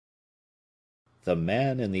The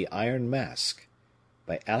Man in the Iron Mask,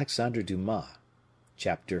 by Alexandre Dumas.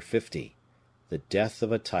 Chapter 50. The Death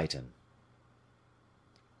of a Titan.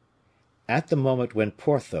 At the moment when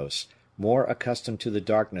Porthos, more accustomed to the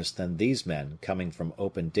darkness than these men coming from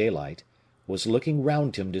open daylight, was looking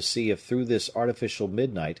round him to see if through this artificial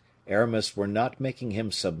midnight Aramis were not making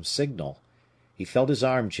him some signal, he felt his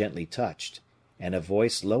arm gently touched, and a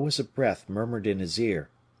voice low as a breath murmured in his ear,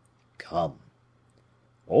 "Come."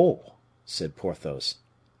 "Oh!" said Porthos.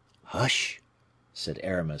 "Hush!" said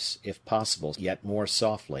Aramis, if possible, yet more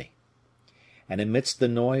softly. And amidst the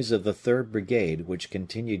noise of the third brigade, which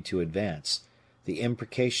continued to advance, the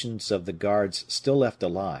imprecations of the guards still left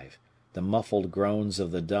alive, the muffled groans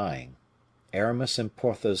of the dying, Aramis and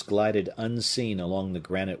Porthos glided unseen along the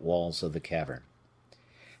granite walls of the cavern.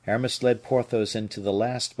 Aramis led Porthos into the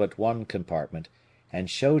last but one compartment, and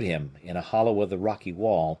showed him, in a hollow of the rocky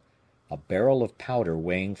wall, a barrel of powder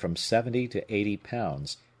weighing from 70 to 80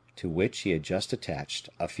 pounds, to which he had just attached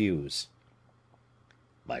a fuse.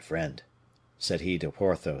 "My friend," said he to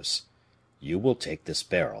Porthos, "you will take this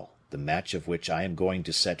barrel, the match of which I am going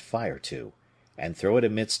to set fire to, and throw it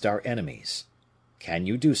amidst our enemies. Can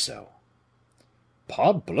you do so?"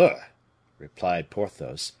 "Parbleu!" replied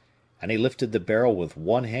Porthos, and he lifted the barrel with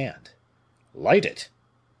one hand. "Light it."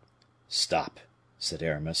 "Stop," said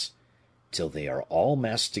Aramis, "till they are all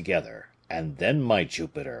massed together, and then, my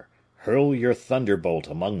Jupiter, hurl your thunderbolt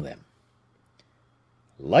among them."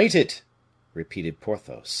 "Light it!" repeated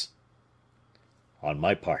Porthos. "On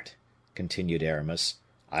my part," continued Aramis,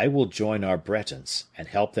 "I will join our Bretons, and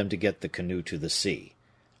help them to get the canoe to the sea.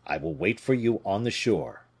 I will wait for you on the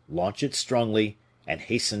shore, launch it strongly, and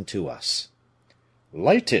hasten to us."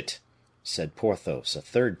 "Light it!" said Porthos a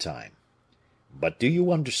third time. "But do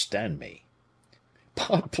you understand me?"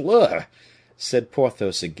 "Parbleu!" said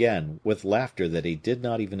Porthos again, with laughter that he did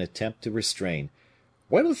not even attempt to restrain.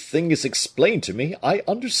 "When a thing is explained to me, I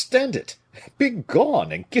understand it.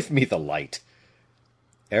 Begone, and give me the light."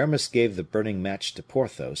 Aramis gave the burning match to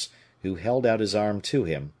Porthos, who held out his arm to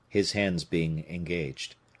him, his hands being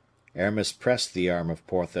engaged. Aramis pressed the arm of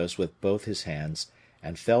Porthos with both his hands,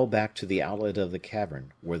 and fell back to the outlet of the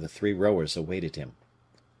cavern, where the three rowers awaited him.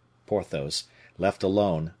 Porthos, left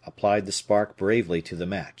alone, applied the spark bravely to the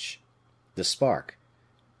match. The spark,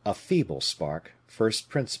 a feeble spark, first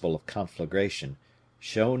principle of conflagration,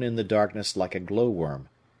 shone in the darkness like a glowworm,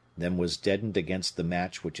 then was deadened against the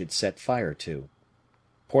match which it set fire to,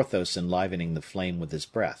 Porthos enlivening the flame with his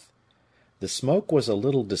breath. The smoke was a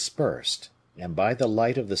little dispersed, and by the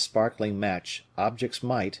light of the sparkling match objects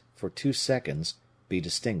might, for 2 seconds, be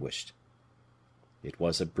distinguished. It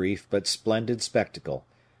was a brief but splendid spectacle,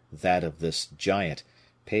 that of this giant,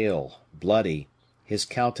 pale, bloody, his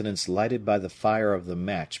countenance lighted by the fire of the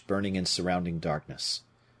match burning in surrounding darkness.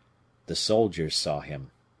 The soldiers saw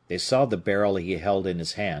him. They saw the barrel he held in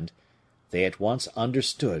his hand. They at once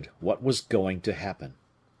understood what was going to happen.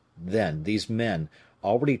 Then these men,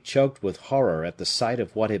 already choked with horror at the sight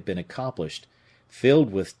of what had been accomplished,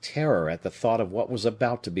 filled with terror at the thought of what was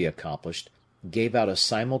about to be accomplished, gave out a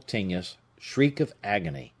simultaneous shriek of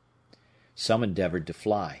agony. Some endeavored to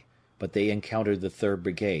fly, but they encountered the third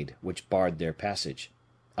brigade, which barred their passage.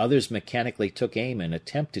 Others mechanically took aim and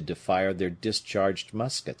attempted to fire their discharged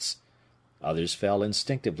muskets. Others fell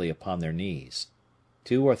instinctively upon their knees.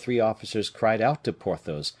 2 or 3 officers cried out to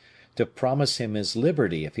Porthos to promise him his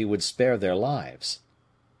liberty if he would spare their lives.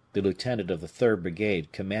 The lieutenant of the third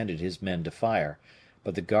brigade commanded his men to fire,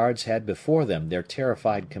 but the guards had before them their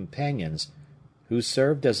terrified companions, who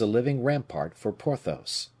served as a living rampart for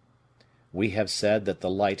Porthos. We have said that the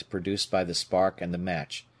light produced by the spark and the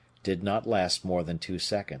match did not last more than 2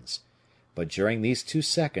 seconds, but during these 2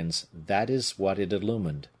 seconds that is what it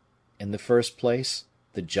illumined. In the first place,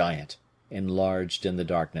 the giant, enlarged in the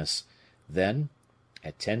darkness; then,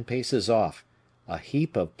 at 10 paces off, a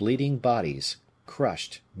heap of bleeding bodies,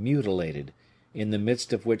 crushed, mutilated, in the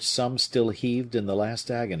midst of which some still heaved in the last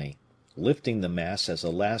agony, lifting the mass as a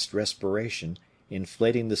last respiration,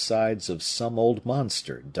 inflating the sides of some old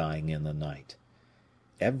monster dying in the night.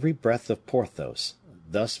 Every breath of Porthos,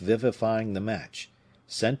 thus vivifying the match,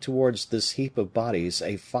 sent towards this heap of bodies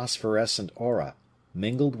a phosphorescent aura,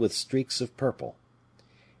 mingled with streaks of purple.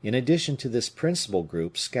 In addition to this principal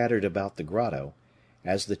group scattered about the grotto,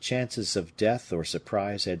 as the chances of death or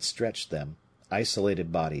surprise had stretched them,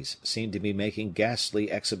 isolated bodies seemed to be making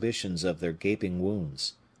ghastly exhibitions of their gaping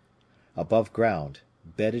wounds. Above ground,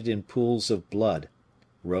 bedded in pools of blood,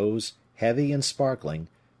 rose, heavy and sparkling,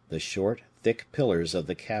 the short, thick pillars of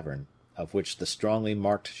the cavern, of which the strongly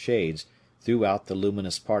marked shades threw out the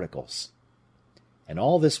luminous particles. And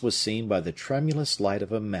all this was seen by the tremulous light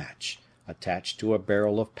of a match, attached to a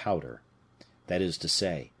barrel of powder. That is to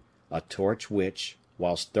say, a torch which,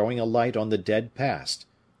 whilst throwing a light on the dead past,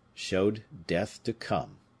 showed death to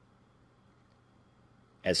come.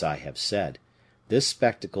 As I have said, this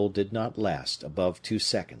spectacle did not last above 2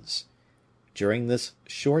 seconds. During this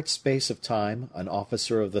short space of time, an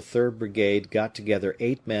officer of the 3rd Brigade got together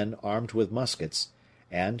 8 men armed with muskets,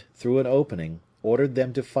 and, through an opening, ordered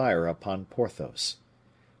them to fire upon Porthos.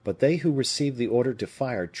 But they who received the order to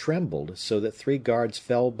fire trembled so that 3 guards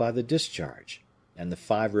fell by the discharge, and the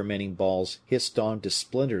 5 remaining balls hissed on to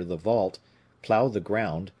splinter the vault, plough the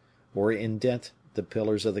ground, or indent the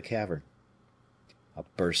pillars of the cavern. A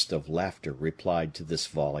burst of laughter replied to this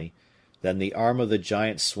volley, then the arm of the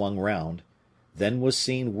giant swung round, then was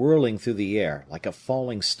seen whirling through the air, like a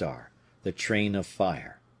falling star, the train of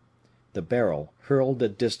fire. The barrel, hurled a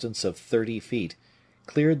distance of 30 feet,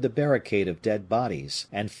 cleared the barricade of dead bodies,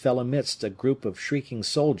 and fell amidst a group of shrieking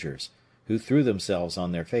soldiers, who threw themselves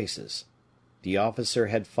on their faces. The officer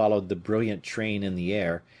had followed the brilliant train in the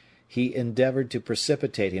air. He endeavored to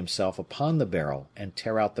precipitate himself upon the barrel and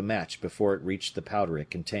tear out the match before it reached the powder it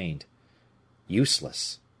contained.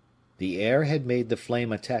 Useless. The air had made the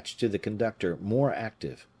flame attached to the conductor more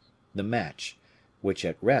active. The match, which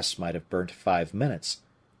at rest might have burnt 5 minutes,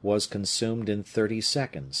 was consumed in 30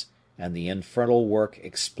 seconds, and the infernal work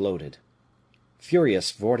exploded.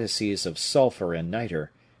 Furious vortices of sulphur and nitre,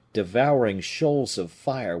 devouring shoals of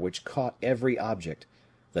fire which caught every object,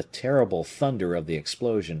 the terrible thunder of the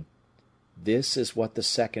explosion. This is what the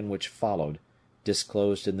second which followed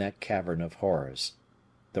disclosed in that cavern of horrors.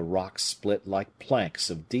 The rocks split like planks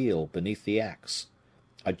of deal beneath the axe.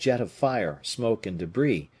 A jet of fire, smoke, and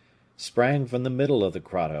debris sprang from the middle of the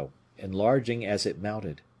grotto, enlarging as it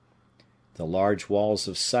mounted. The large walls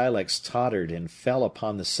of silex tottered and fell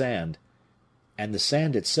upon the sand, and the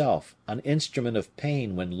sand itself, an instrument of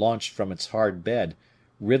pain when launched from its hard bed,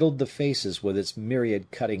 riddled the faces with its myriad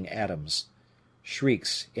cutting atoms.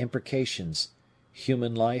 Shrieks, imprecations,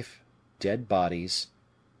 human life, dead bodies,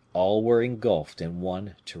 all were engulfed in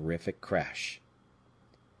one terrific crash.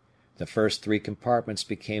 The first 3 compartments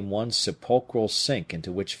became one sepulchral sink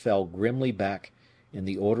into which fell grimly back, in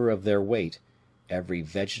the order of their weight, every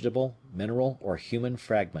vegetable, mineral, or human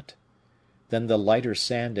fragment. Then the lighter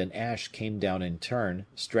sand and ash came down in turn,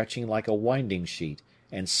 stretching like a winding sheet,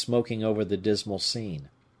 and smoking over the dismal scene.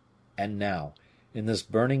 And now, in this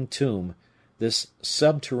burning tomb, this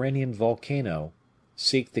subterranean volcano,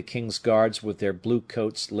 seek the king's guards with their blue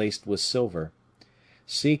coats laced with silver.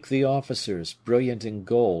 Seek the officers, brilliant in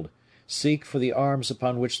gold. Seek for the arms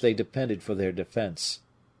upon which they depended for their defense.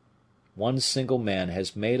 One single man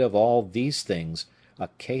has made of all these things a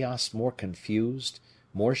chaos more confused,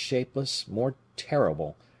 more shapeless, more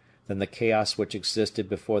terrible, than the chaos which existed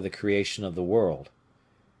before the creation of the world.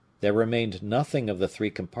 There remained nothing of the 3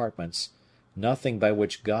 compartments, nothing by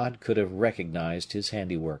which God could have recognized his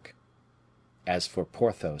handiwork. As for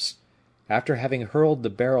Porthos, after having hurled the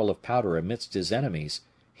barrel of powder amidst his enemies,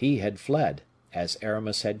 he had fled, as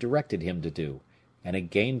Aramis had directed him to do, and had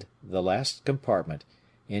gained the last compartment,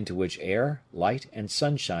 into which air, light, and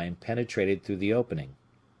sunshine penetrated through the opening.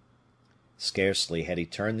 Scarcely had he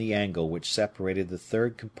turned the angle which separated the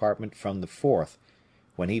 3rd compartment from the 4th,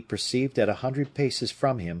 when he perceived at 100 paces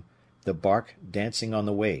from him the bark dancing on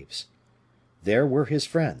the waves. There were his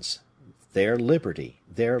friends, their liberty,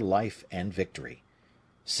 their life and victory.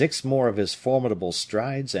 6 more of his formidable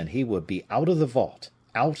strides, and he would be out of the vault,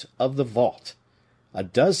 out of the vault. A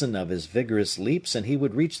dozen of his vigorous leaps, and he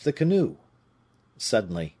would reach the canoe.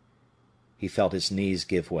 Suddenly, he felt his knees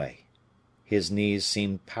give way. His knees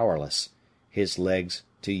seemed powerless, his legs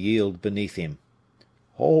to yield beneath him.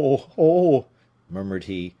 "Oh, oh!" murmured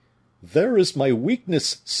he, "there is my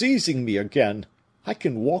weakness seizing me again. I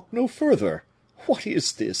can walk no further. What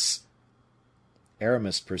is this?"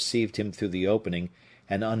 Aramis perceived him through the opening,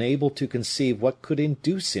 and unable to conceive what could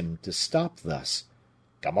induce him to stop thus.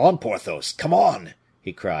 "Come on, Porthos, come on!"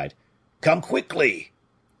 he cried. "Come quickly!"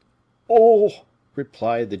 "Oh!"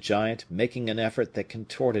 replied the giant, making an effort that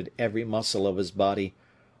contorted every muscle of his body.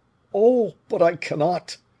 "Oh, but I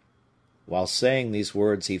cannot!" While saying these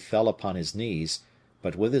words he fell upon his knees,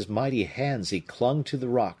 but with his mighty hands he clung to the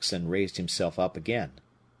rocks and raised himself up again.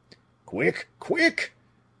 "Quick, quick!"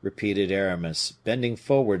 repeated Aramis, bending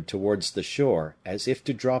forward towards the shore, as if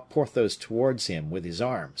to draw Porthos towards him with his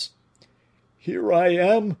arms. "Here I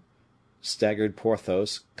am!" staggered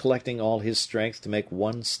Porthos, collecting all his strength to make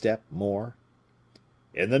one step more.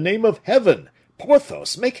 "In the name of heaven!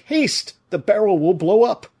 Porthos, make haste! The barrel will blow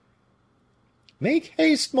up!" "Make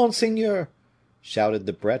haste, monseigneur!" shouted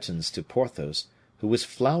the Bretons to Porthos, who was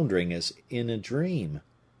floundering as in a dream.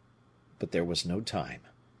 but there was no time.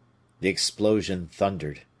 The explosion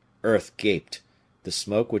thundered, earth gaped, the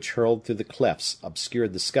smoke which hurled through the clefts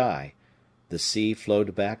obscured the sky, the sea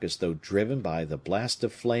flowed back as though driven by the blast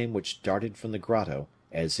of flame which darted from the grotto,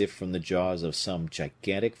 as if from the jaws of some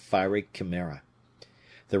gigantic fiery chimera.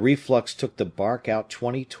 The reflux took the bark out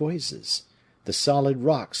 20 toises. The solid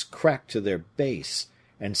rocks cracked to their base,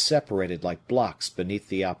 and separated like blocks beneath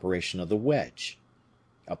the operation of the wedge.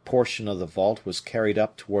 A portion of the vault was carried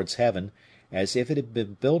up towards heaven, as if it had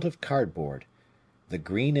been built of cardboard. The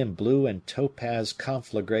green and blue and topaz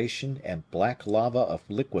conflagration and black lava of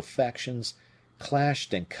liquefactions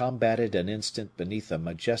clashed and combated an instant beneath a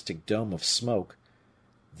majestic dome of smoke,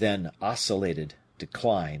 then oscillated,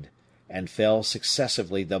 declined, and fell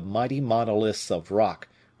successively the mighty monoliths of rock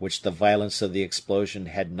which the violence of the explosion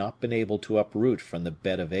had not been able to uproot from the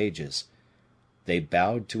bed of ages. They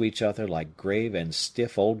bowed to each other like grave and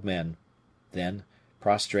stiff old men, then,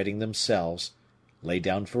 prostrating themselves, lay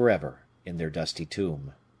down forever in their dusty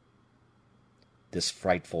tomb. This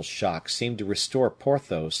frightful shock seemed to restore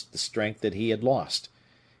Porthos the strength that he had lost.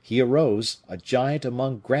 He arose, a giant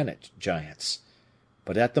among granite giants.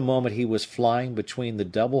 But at the moment he was flying between the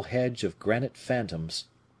double hedge of granite phantoms,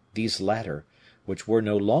 these latter, which were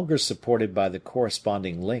no longer supported by the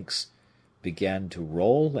corresponding links, began to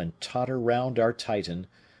roll and totter round our Titan,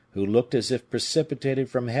 who looked as if precipitated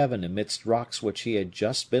from heaven amidst rocks which he had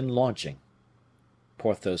just been launching.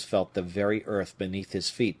 Porthos felt the very earth beneath his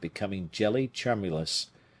feet becoming jelly tremulous.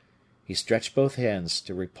 He stretched both hands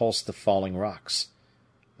to repulse the falling rocks.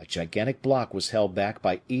 A gigantic block was held back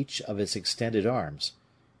by each of his extended arms.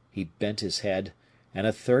 He bent his head, and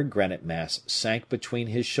a third granite mass sank between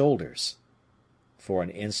his shoulders. For an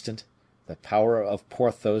instant, the power of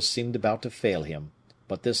Porthos seemed about to fail him,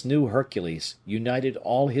 but this new Hercules united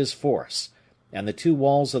all his force, and the 2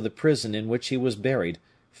 walls of the prison in which he was buried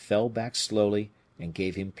fell back slowly and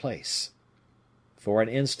gave him place. For an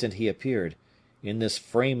instant he appeared, in this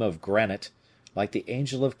frame of granite, like the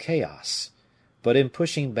angel of chaos, but in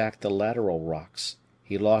pushing back the lateral rocks,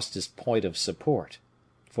 he lost his point of support,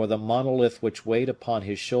 for the monolith which weighed upon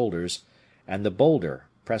his shoulders, and the boulder,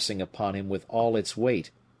 pressing upon him with all its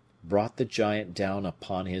weight, brought the giant down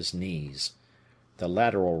upon his knees. The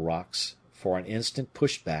lateral rocks, for an instant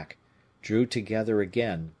pushed back, drew together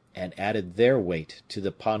again, and added their weight to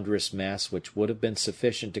the ponderous mass which would have been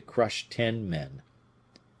sufficient to crush 10 men.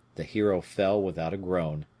 The hero fell without a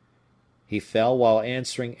groan. He fell while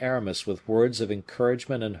answering Aramis with words of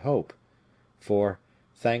encouragement and hope, for,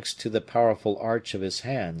 thanks to the powerful arch of his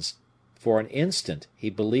hands, for an instant he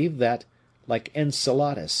believed that, like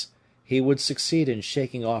Enceladus, he would succeed in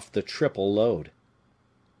shaking off the triple load.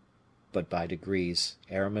 But by degrees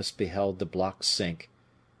Aramis beheld the block sink.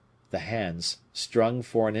 The hands, strung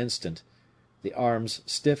for an instant, the arms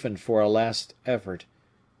stiffened for a last effort,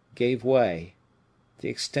 gave way, the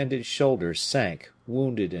extended shoulders sank,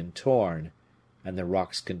 wounded and torn, and the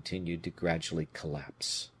rocks continued to gradually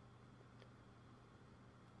collapse.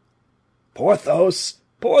 "Porthos!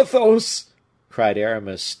 Porthos!" cried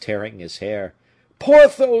Aramis, tearing his hair.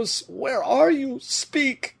 "Porthos, where are you?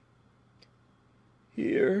 Speak!"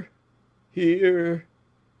 "Here, here,"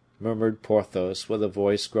 murmured Porthos, with a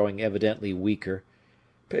voice growing evidently weaker.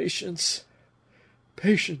 "Patience,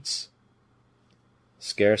 patience."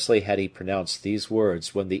 Scarcely had he pronounced these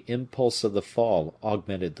words when the impulse of the fall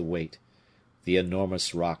augmented the weight. The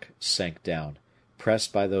enormous rock sank down,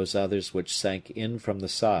 pressed by those others which sank in from the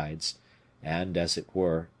sides, and, as it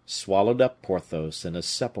were, swallowed up Porthos in a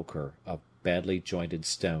sepulchre of badly jointed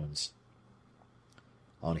stones.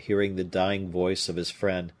 On hearing the dying voice of his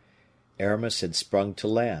friend, Aramis had sprung to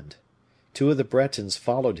land. 2 of the Bretons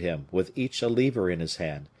followed him, with each a lever in his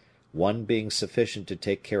hand, one being sufficient to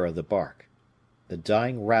take care of the bark. The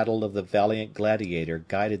dying rattle of the valiant gladiator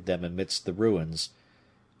guided them amidst the ruins.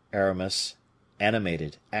 Aramis,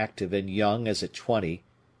 animated, active, and young as at 20,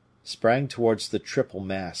 sprang towards the triple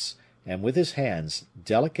mass, and with his hands,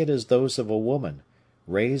 delicate as those of a woman,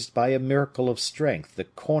 raised by a miracle of strength the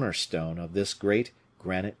cornerstone of this great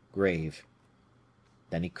granite grave.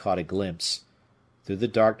 Then he caught a glimpse, through the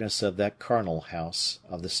darkness of that charnel house,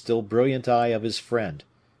 of the still brilliant eye of his friend,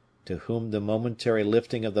 to whom the momentary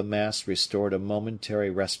lifting of the mass restored a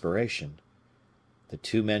momentary respiration. The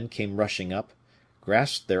 2 men came rushing up,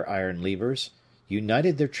 grasped their iron levers,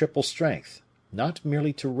 united their triple strength, not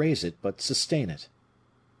merely to raise it, but sustain it.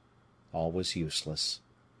 All was useless.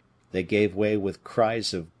 They gave way with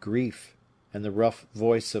cries of grief, and the rough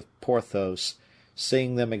voice of Porthos,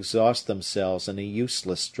 seeing them exhaust themselves in a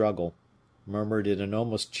useless struggle, murmured in an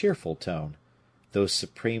almost cheerful tone those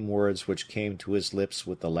supreme words which came to his lips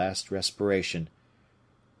with the last respiration: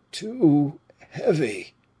 too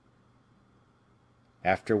heavy."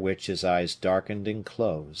 After which his eyes darkened and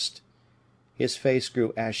closed. His face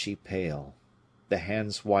grew ashy pale, the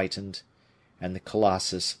hands whitened, and the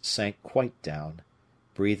colossus sank quite down,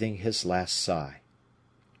 breathing his last sigh.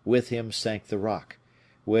 With him sank the rock,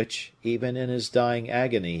 which, even in his dying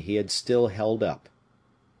agony, he had still held up.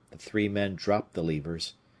 The three men dropped the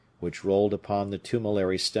levers, which rolled upon the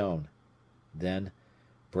tumulary stone. Then,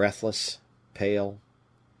 breathless, pale,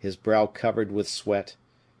 his brow covered with sweat,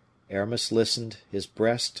 Aramis listened, his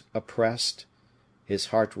breast oppressed, his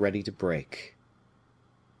heart ready to break.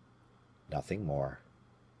 Nothing more.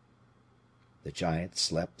 The giant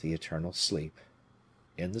slept the eternal sleep,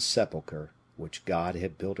 in the sepulchre which God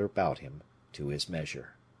had built about him to his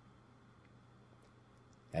measure.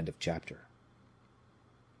 End of chapter.